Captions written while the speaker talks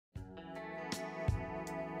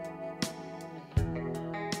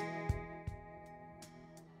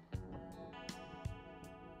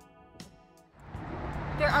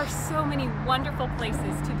are so many wonderful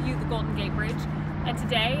places to view the Golden Gate Bridge, and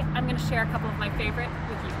today I'm going to share a couple of my favorite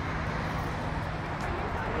with you.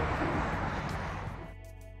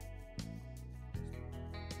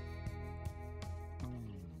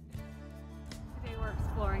 Today we're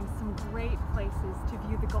exploring some great places to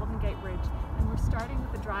view the Golden Gate Bridge, and we're starting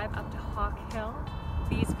with the drive up to Hawk Hill.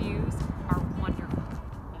 These views are wonderful.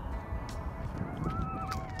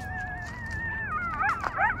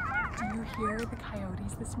 Do you hear the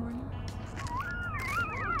coyotes this morning?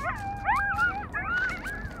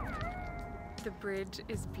 The bridge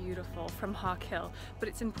is beautiful from Hawk Hill, but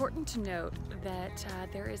it's important to note that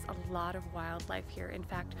there is a lot of wildlife here. In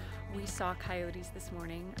fact, we saw coyotes this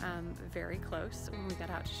morning very close when we got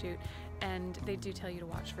out to shoot, and they do tell you to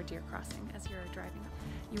watch for deer crossing as you're driving up.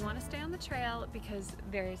 You want to stay on the trail because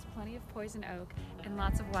there is plenty of poison oak and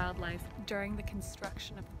lots of wildlife. During the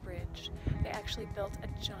construction of the bridge, they actually built a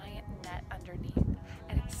giant net underneath,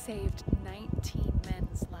 and it saved 19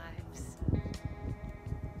 men's lives.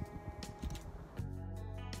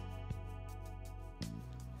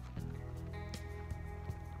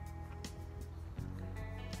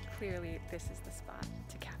 Clearly, this is the spot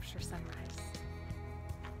to capture sunrise.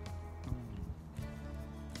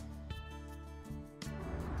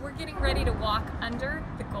 We're getting ready to walk under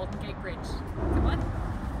the Golden Gate Bridge. Come on.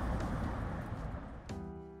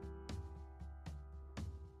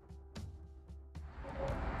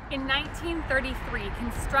 In 1933,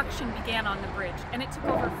 construction began on the bridge, and it took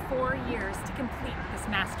over 4 years to complete this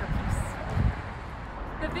masterpiece.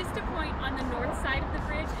 The Vista Point on the north side of the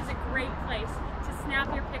bridge is a great place to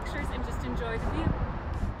snap your pictures and just enjoy the view.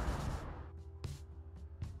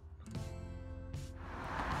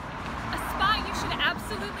 A spot you should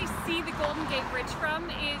absolutely see the Golden Gate Bridge from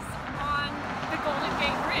is on the Golden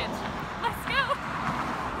Gate Bridge. Let's go!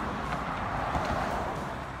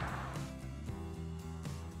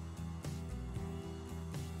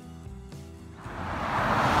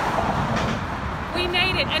 We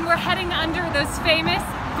made it, and we're heading under those famous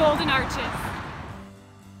golden arches.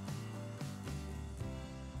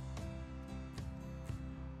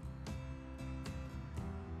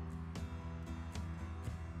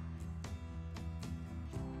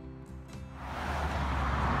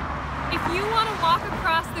 If you want to walk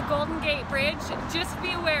across the Golden Gate Bridge, just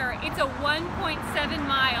be aware it's a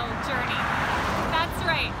 1.7-mile journey. That's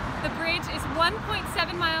right, the bridge is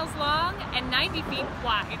 1.7 miles long and 90 feet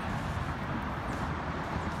wide.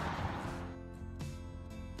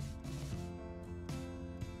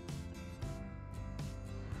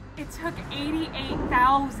 It took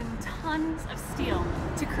 88,000 tons of steel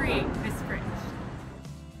to create this bridge.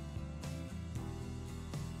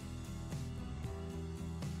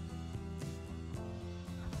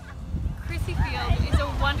 Crissy Field is a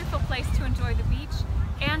wonderful place to enjoy the beach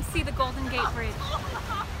and see the Golden Gate Bridge.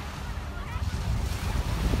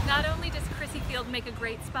 Not only does Crissy Field make a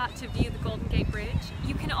great spot to view the Golden Gate Bridge,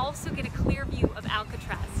 you can also get a clear view of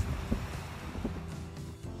Alcatraz.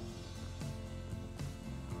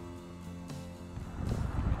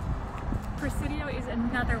 Presidio is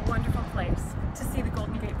another wonderful place to see the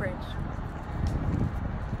Golden Gate Bridge.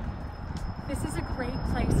 This is a great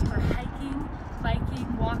place for hiking,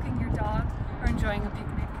 biking, walking your dog, or enjoying a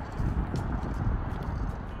picnic.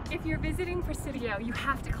 If you're visiting Presidio, you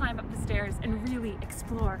have to climb up the stairs and really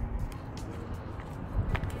explore.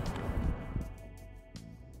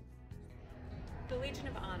 The Legion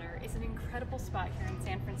of Honor is an incredible spot here in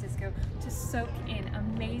San Francisco to soak in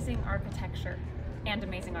amazing architecture and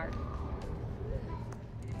amazing art.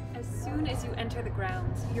 As soon as you enter the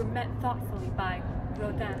grounds, you're met thoughtfully by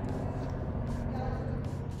Rodin.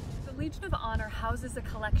 The Legion of Honor houses a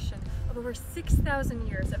collection of over 6,000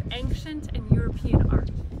 years of ancient and European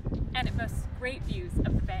art, and it boasts great views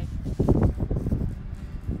of the bay.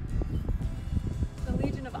 The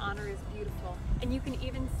Legion of Honor is beautiful, and you can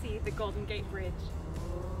even see the Golden Gate Bridge.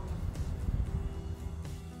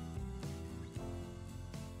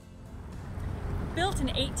 Built in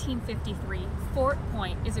 1853, Fort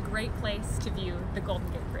Point is a great place to view the Golden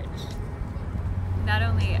Gate Bridge. Not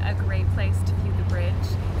only a great place to view the bridge,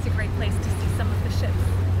 it's a great place to see some of the ships.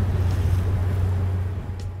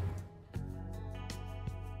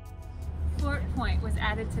 Fort Point was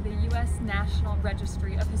added to the U.S. National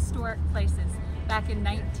Registry of Historic Places back in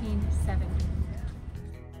 1970.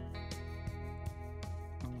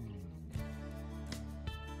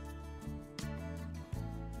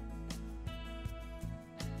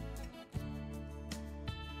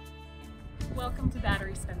 Welcome to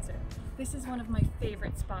Battery Spencer. This is one of my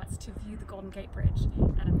favorite spots to view the Golden Gate Bridge,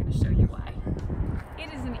 and I'm going to show you why.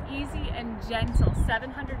 It is an easy and gentle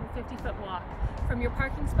 750-foot walk from your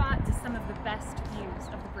parking spot to some of the best views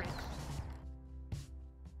of the bridge.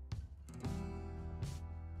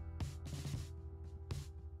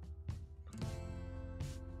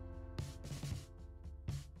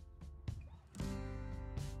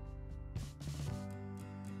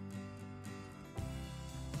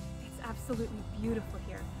 Absolutely beautiful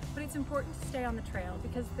here, but it's important to stay on the trail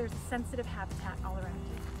because there's a sensitive habitat all around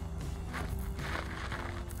you.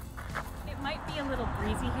 It might be a little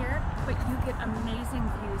breezy here, but you get amazing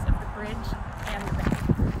views of the bridge and the bay.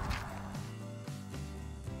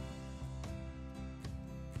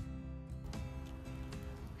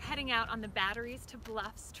 Heading out on the Batteries to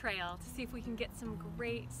Bluffs Trail to see if we can get some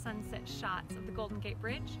great sunset shots of the Golden Gate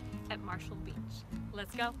Bridge at Marshall Beach.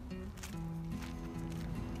 Let's go.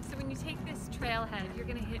 So when you take this trailhead, you're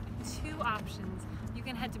going to hit two options. You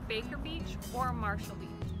can head to Baker Beach or Marshall Beach.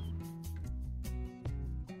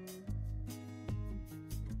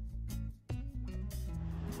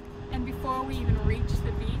 And before we even reach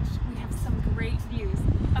the beach, we have some great views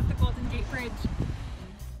of the Golden Gate Bridge.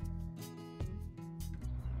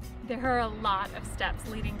 There are a lot of steps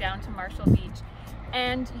leading down to Marshall Beach,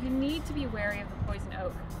 and you need to be wary of the poison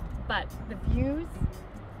oak, but the views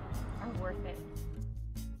are worth it.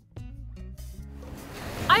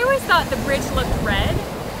 I always thought the bridge looked red,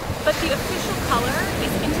 but the official color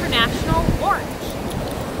is International Orange.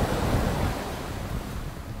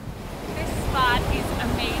 This spot is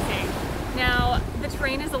amazing. Now, the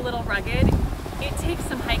terrain is a little rugged. It takes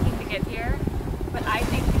some hiking to get here, but I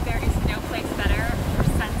think there is no place better for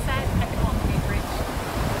sunset at the Golden Gate Bridge.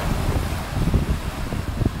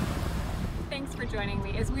 Thanks for joining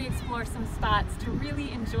me as we explore some spots to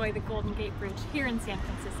really enjoy the Golden Gate Bridge here in San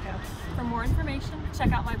Francisco. For more information,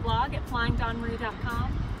 check out my blog at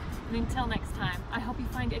flyingdawnmarie.com. And until next time, I hope you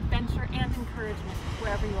find adventure and encouragement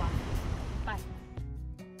wherever you are. Bye.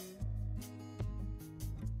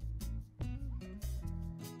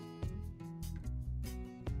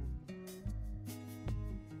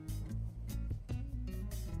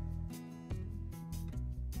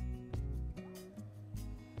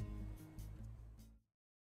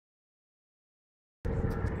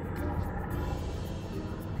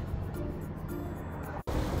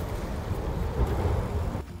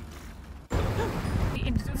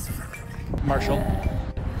 Marshall.